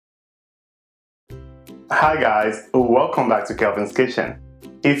Hi guys, welcome back to Kelvin's Kitchen.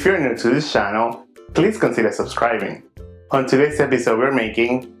 If you're new to this channel, please consider subscribing. On today's episode we're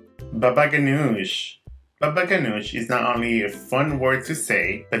making Baba Ghanoush. Baba Ghanoush is not only a fun word to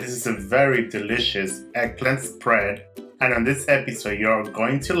say, but this is a very delicious eggplant spread, and on this episode you're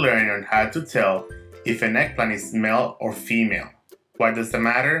going to learn on how to tell if an eggplant is male or female. Why does that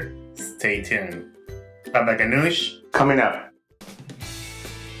matter? Stay tuned. Baba Ghanoush coming up.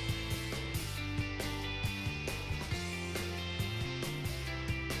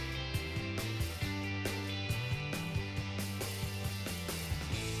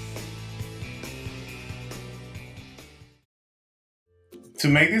 To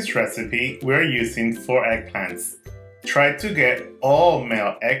make this recipe, we're using 4 eggplants. Try to get all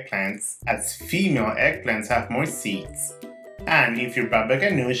male eggplants, as female eggplants have more seeds. And if your Baba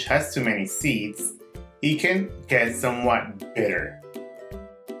Ghanoush has too many seeds, it can get somewhat bitter.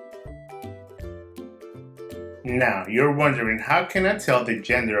 Now, you're wondering, how can I tell the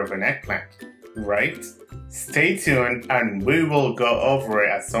gender of an eggplant, right? Stay tuned and we will go over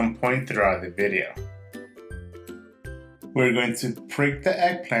it at some point throughout the video. We're going to prick the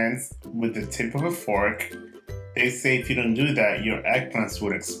eggplants with the tip of a fork. They say if you don't do that, your eggplants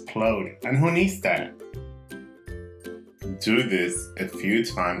would explode. And who needs that? Do this a few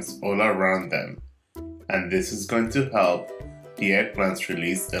times all around them. And this is going to help the eggplants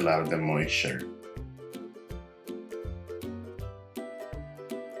release a lot of the moisture.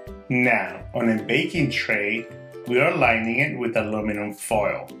 Now, on a baking tray, we are lining it with aluminum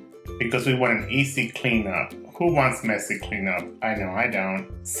foil because we want an easy cleanup. Who wants messy cleanup? I know I don't.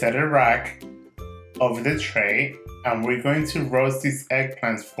 Set a rack over the tray and we're going to roast these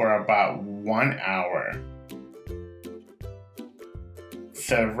eggplants for about 1 hour.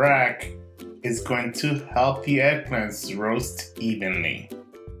 The rack is going to help the eggplants roast evenly.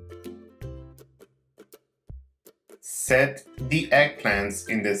 Set the eggplants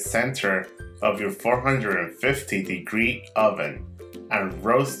in the center of your 450-degree oven and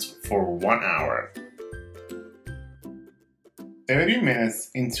roast for 1 hour. 30 minutes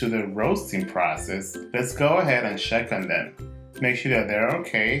into the roasting process, let's go ahead and check on them. Make sure that they're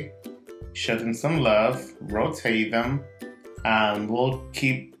okay, show them some love, rotate them, and we'll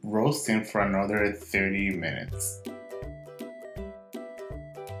keep roasting for another 30 minutes.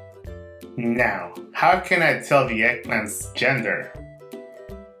 Now, how can I tell the eggplant's gender?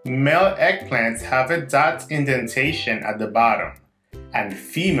 Male eggplants have a dot indentation at the bottom, and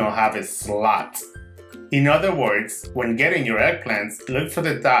female have a slot. In other words, when getting your eggplants, look for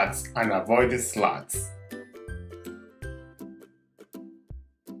the dots and avoid the slots.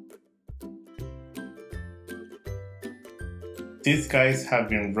 These guys have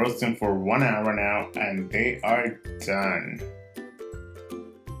been roasting for 1 hour now and they are done.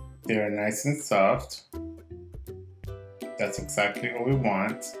 They are nice and soft. That's exactly what we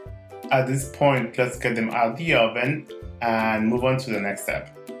want. At this point, let's get them out of the oven and move on to the next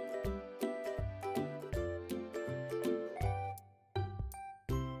step.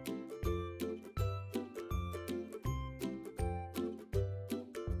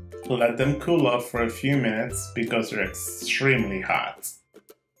 Let them cool off for a few minutes because they're extremely hot.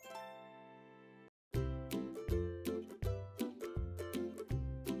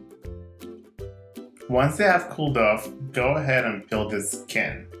 Once they have cooled off, go ahead and peel the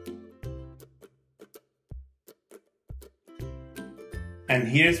skin. And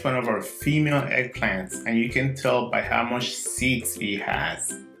here's one of our female eggplants, and you can tell by how much seeds it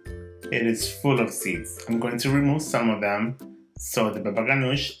has. It is full of seeds. I'm going to remove some of them so the Baba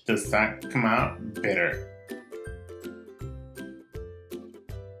Ghanoush does not come out bitter.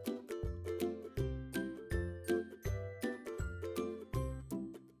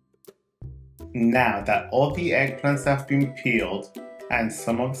 Now that all the eggplants have been peeled and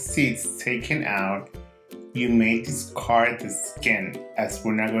some of the seeds taken out, you may discard the skin as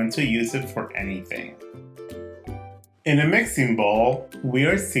we're not going to use it for anything. In a mixing bowl, we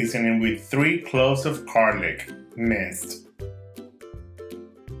are seasoning with 3 cloves of garlic, minced,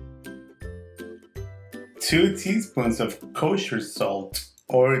 2 teaspoons of kosher salt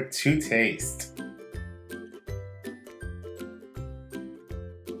or to taste,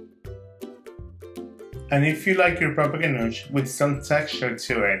 and if you like your Baba Ghanoush with some texture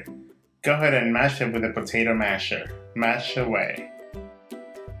to it, go ahead and mash it with a potato masher. Mash away.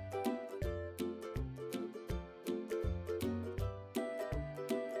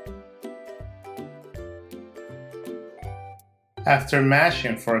 After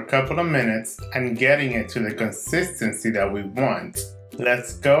mashing for a couple of minutes and getting it to the consistency that we want,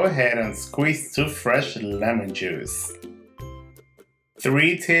 let's go ahead and squeeze 2 fresh lemon juice.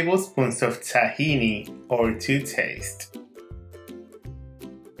 3 tablespoons of tahini or to taste,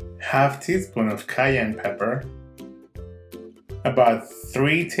 half teaspoon of cayenne pepper, about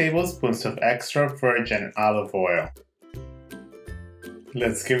 3 tablespoons of extra virgin olive oil.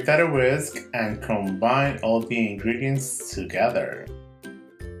 Let's give that a whisk and combine all the ingredients together.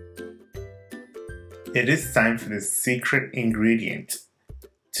 It is time for the secret ingredient,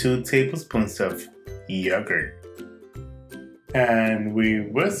 2 tablespoons of yogurt. And we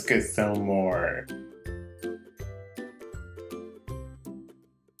whisk it some more.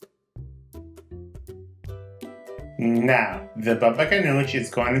 Now, the Baba Ghanoush is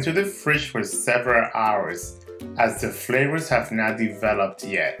going into the fridge for several hours, as the flavors have not developed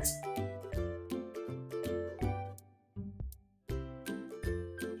yet.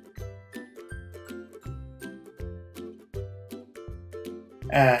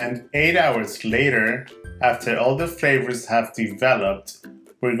 And 8 hours later, after all the flavors have developed,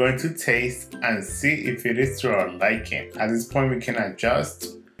 we're going to taste and see if it is to our liking. At this point, we can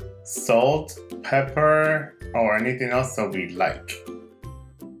adjust salt, pepper, or anything else that we like.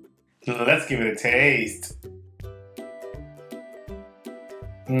 Let's give it a taste.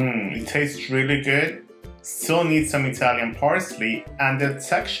 It tastes really good. Still needs some Italian parsley, and the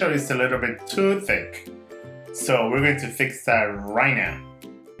texture is a little bit too thick. So we're going to fix that right now.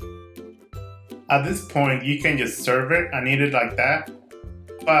 At this point, you can just serve it and eat it like that,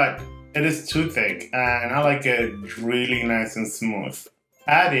 but it is too thick and I like it really nice and smooth.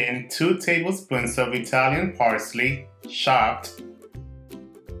 Add in 2 tablespoons of Italian parsley, chopped,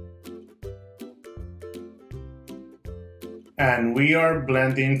 and we are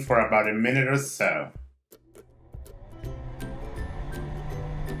blending for about a minute or so.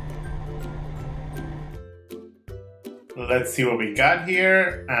 Let's see what we got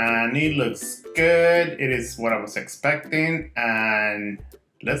here, and it looks good. It is what I was expecting, and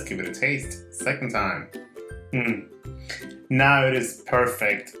let's give it a taste. Second time. Now it is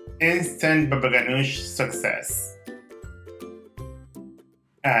perfect. Instant Baba Ghanoush success.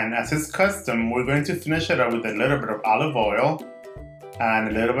 And as is custom, we're going to finish it up with a little bit of olive oil and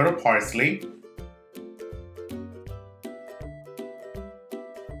a little bit of parsley.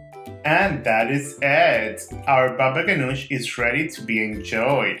 And that is it. Our Baba Ghanoush is ready to be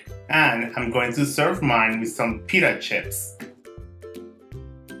enjoyed. And I'm going to serve mine with some pita chips.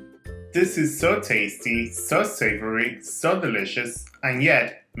 This is so tasty, so savory, so delicious, and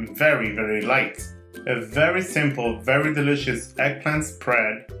yet very, very light. A very simple, very delicious eggplant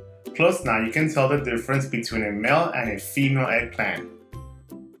spread. Plus now you can tell the difference between a male and a female eggplant.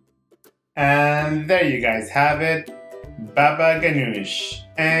 And there you guys have it. Baba Ghanoush.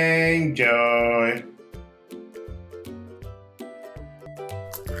 Enjoy!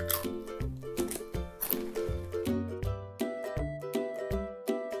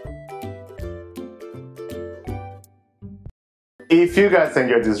 If you guys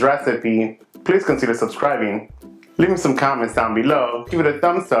enjoyed this recipe, please consider subscribing. Leave me some comments down below, give it a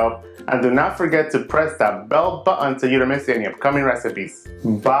thumbs up, and do not forget to press that bell button so you don't miss any upcoming recipes.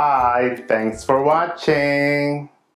 Bye! Thanks for watching!